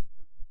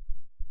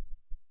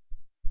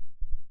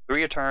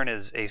 3 a turn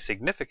is a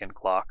significant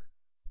clock,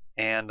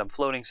 and I'm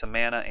floating some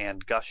mana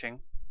and gushing.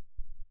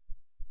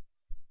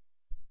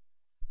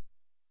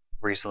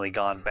 Recently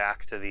gone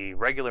back to the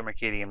regular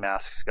Mercadian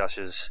Masks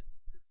gushes.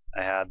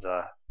 I had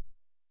the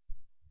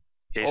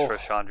Jace for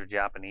Chandra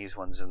Japanese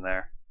ones in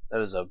there. That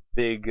is a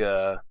big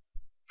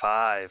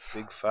 5.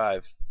 Big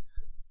 5.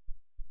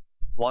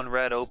 1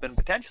 red open,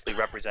 potentially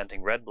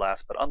representing Red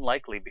Blast, but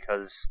unlikely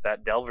because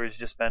that Delver's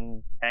just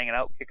been hanging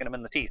out, kicking him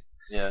in the teeth.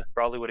 Yeah.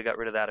 Probably would have got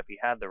rid of that if he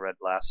had the Red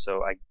Blast,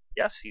 so I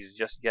guess he's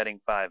just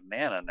getting 5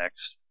 mana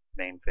next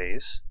main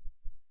phase.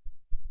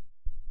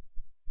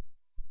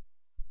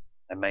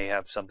 I may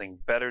have something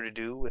better to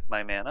do with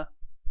my mana.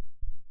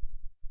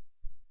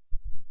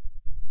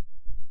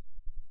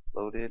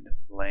 Loaded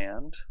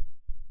land.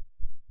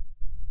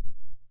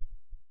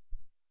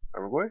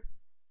 Armor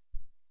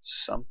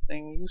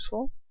Something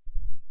useful.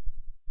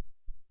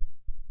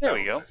 There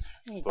we go.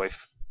 Goif.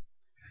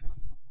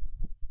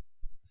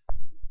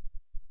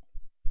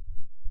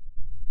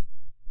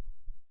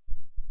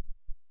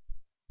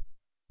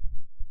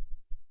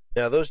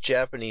 Now those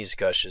Japanese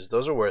gushes,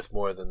 those are worth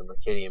more than the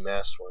Mercadian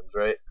Mass ones,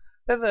 right?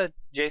 They're the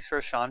Jace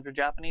for Chandra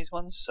Japanese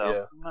ones, so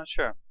Yeah. I'm not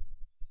sure.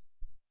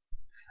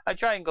 I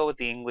try and go with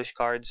the English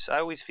cards. I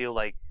always feel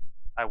like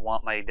I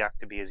want my deck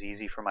to be as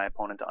easy for my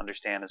opponent to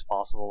understand as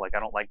possible. Like, I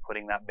don't like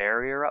putting that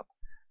barrier up.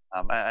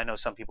 I know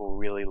some people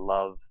really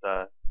love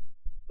the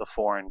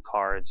foreign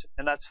cards,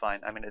 and that's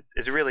fine. I mean,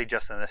 it's really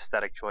just an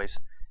aesthetic choice.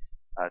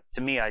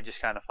 To me, I just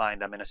kind of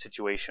find I'm in a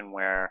situation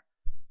where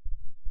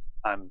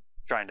I'm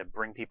trying to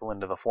bring people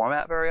into the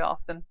format very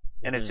often,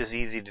 and it's just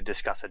easy to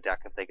discuss a deck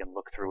if they can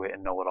look through it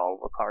and know what all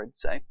the cards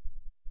say.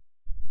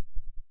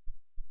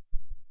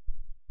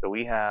 So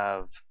we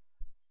have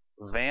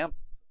Vamp,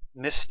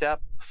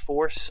 Misstep,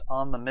 Force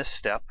on the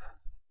Misstep,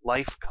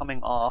 Life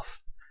coming off.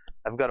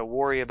 I've got to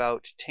worry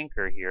about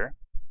Tinker here.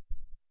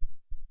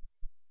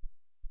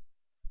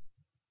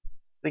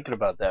 Thinking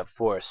about that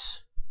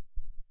Force.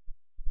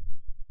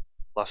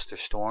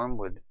 Flusterstorm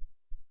would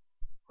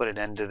put an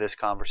end to this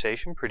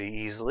conversation pretty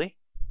easily.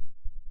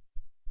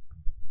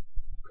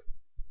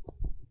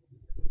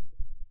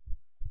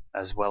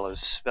 As well as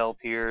Spell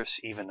Pierce,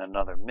 even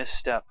another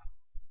Misstep.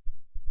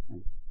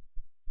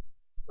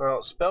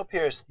 Well, Spell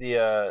Pierce,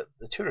 the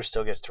tutor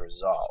still gets to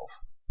resolve.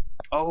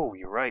 Oh,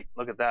 you're right.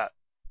 Look at that.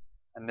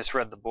 I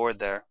misread the board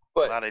there.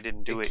 But glad I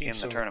didn't do it in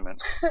the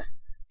tournament.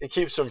 It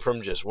keeps him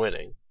from just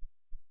winning.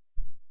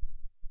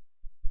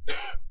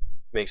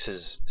 Makes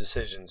his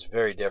decisions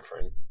very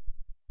different.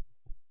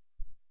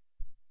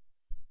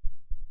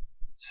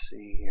 Let's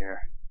see here.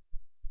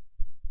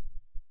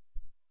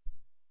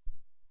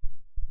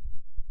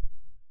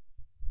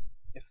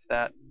 If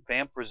that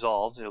Vamp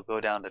resolves, it'll go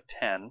down to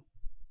 10.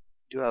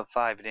 Do have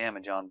 5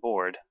 damage on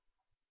board.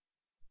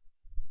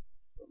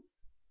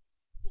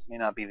 This may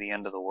not be the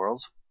end of the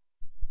world.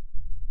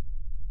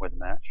 Or the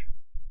match.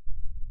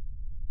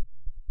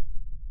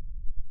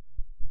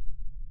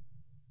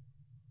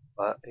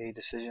 But a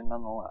decision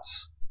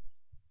nonetheless.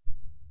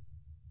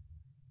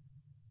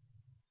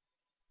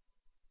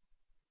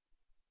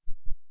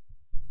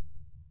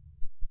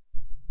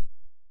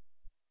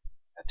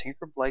 A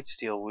Tinker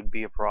Blightsteel would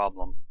be a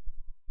problem.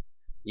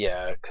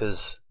 Yeah,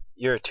 because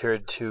your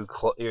turn 2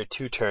 clock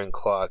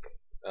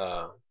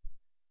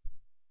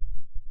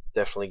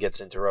definitely gets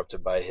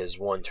interrupted by his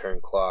 1 turn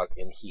clock,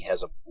 and he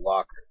has a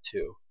blocker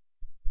too.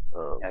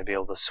 I'd be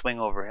able to swing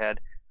overhead.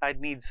 I'd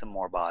need some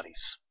more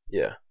bodies.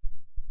 Yeah.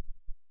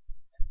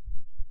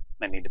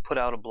 I need to put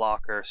out a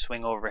blocker,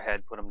 swing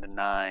overhead, put him to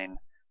 9,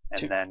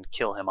 and then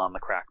kill him on the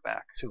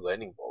crackback. 2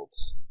 lightning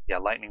bolts. Yeah,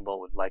 lightning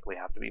bolt would likely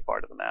have to be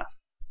part of the math.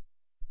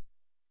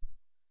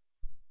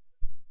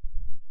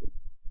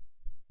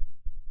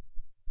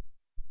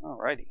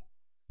 Alrighty.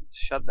 Let's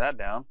shut that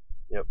down.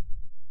 Yep.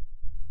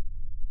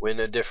 Win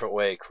a different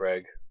way,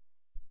 Craig.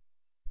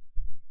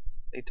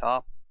 Play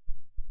top.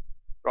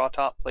 Draw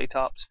top, play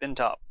top, spin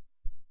top.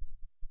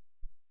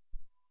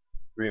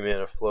 3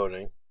 mana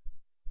floating.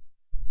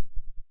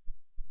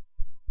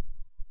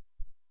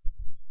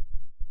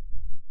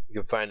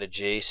 You can find a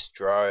Jace,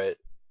 draw it,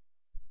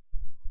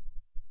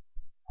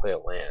 play a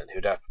land.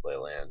 Who'd have to play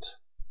a land?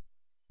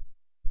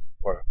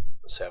 Or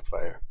a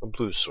Sapphire. A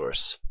blue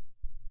source.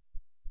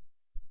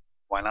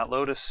 Why not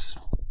Lotus?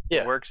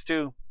 Yeah. It works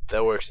too.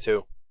 That works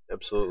too.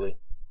 Absolutely.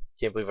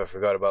 Can't believe I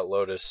forgot about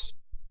Lotus.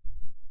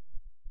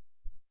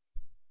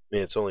 I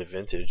mean, it's only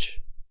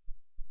vintage.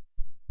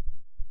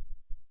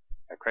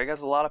 Craig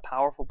has a lot of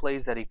powerful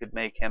plays that he could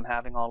make. Him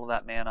having all of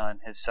that mana on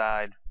his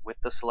side with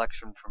the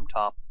selection from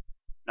top,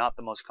 not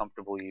the most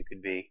comfortable you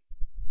could be.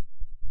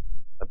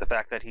 But the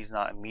fact that he's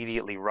not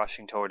immediately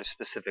rushing toward a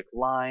specific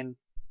line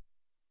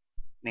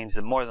means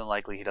that more than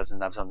likely he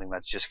doesn't have something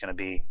that's just going to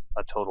be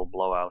a total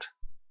blowout.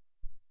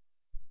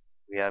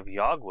 We have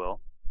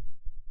Yogwill.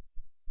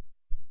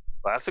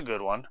 Well, that's a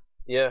good one.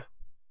 Yeah.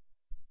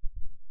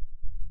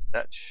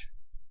 Fetch.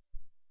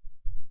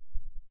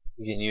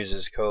 You can use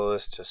his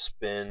colorless to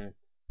spin.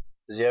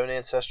 Does he have an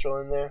Ancestral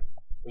in there?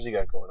 What's he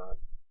got going on?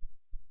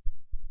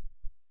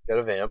 Got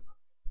a Vamp.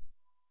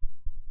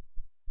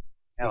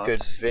 Yeah, he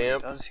could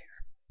Vamp.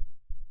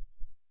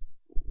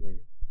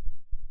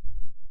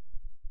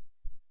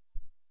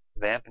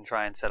 Vamp and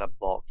try and set up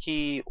Vault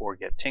Key or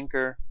get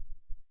Tinker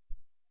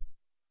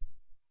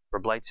for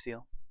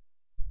Blightsteel.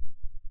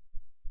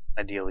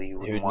 Ideally, you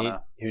would want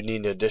to. He would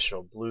need an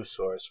additional blue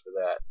source for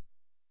that.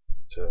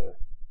 To.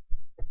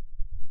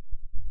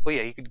 Well,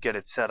 yeah, you could get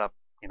it set up,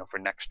 for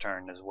next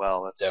turn as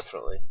well.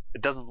 Definitely.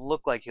 It doesn't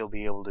look like he'll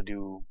be able to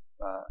do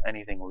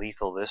anything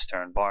lethal this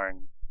turn,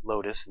 barring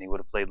Lotus, and he would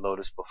have played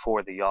Lotus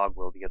before the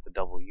Yogwill to get the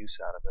double use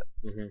out of it.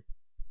 Mm-hmm.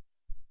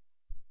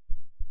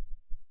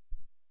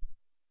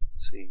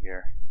 Let's see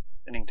here.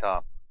 Spinning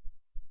top.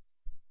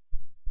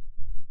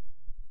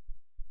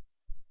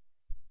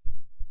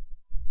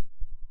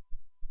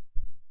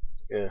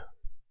 Yeah.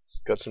 He's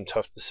got some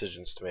tough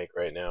decisions to make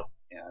right now.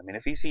 Yeah, I mean,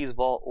 if he sees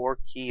Vault or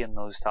Key in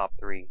those top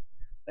three,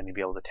 then he'd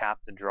be able to tap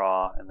the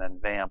draw and then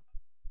Vamp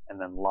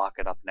and then lock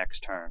it up next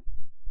turn.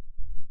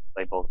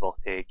 Play both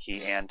Voltaic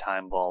Key and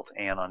Time Vault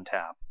and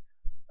untap.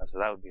 So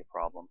that would be a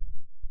problem.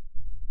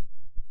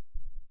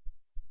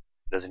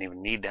 Doesn't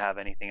even need to have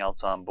anything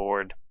else on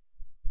board.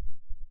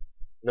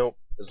 Nope,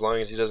 as long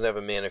as he doesn't have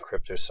a Mana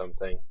Crypt or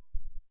something.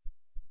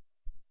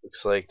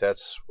 Looks like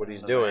that's what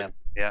he's doing. Vamp.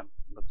 Yeah,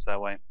 looks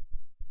that way.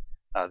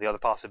 The other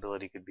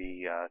possibility could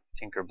be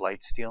Tinker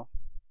Blightsteel.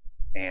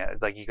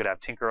 And like you could have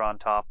Tinker on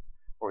top,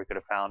 or he could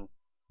have found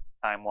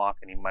Time Walk,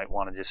 and he might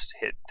want to just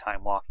hit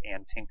Time Walk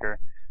and Tinker,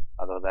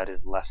 although that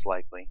is less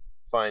likely.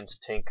 Finds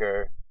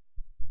Tinker,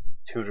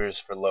 tutors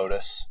for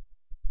Lotus.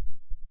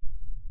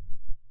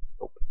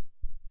 Nope.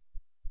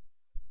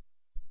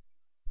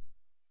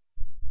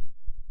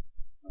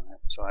 Alright,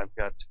 so I've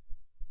got.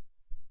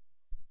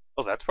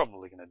 Oh, that's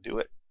probably going to do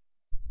it.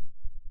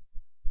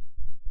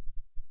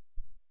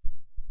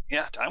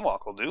 Yeah, Time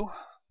Walk will do.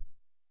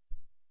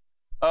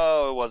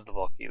 Oh, it was the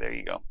Volkey. There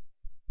you go.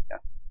 Yeah.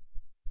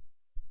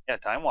 Yeah,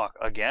 Time Walk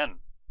again.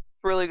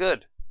 Really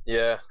good.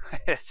 Yeah.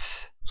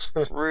 It's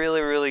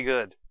really, really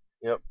good.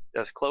 Yep.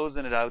 Just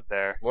closing it out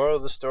there. Moral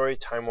of the story: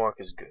 Time Walk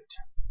is good.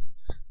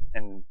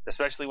 And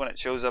especially when it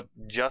shows up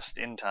just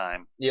in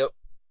time. Yep.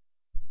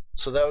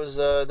 So that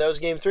was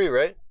game 3,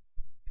 right?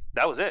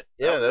 That was it.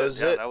 Yeah, that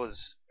was it. That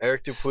was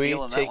Eric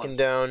Dupuis taking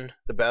down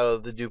the Battle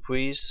of the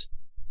Dupuis.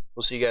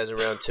 We'll see you guys in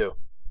round 2.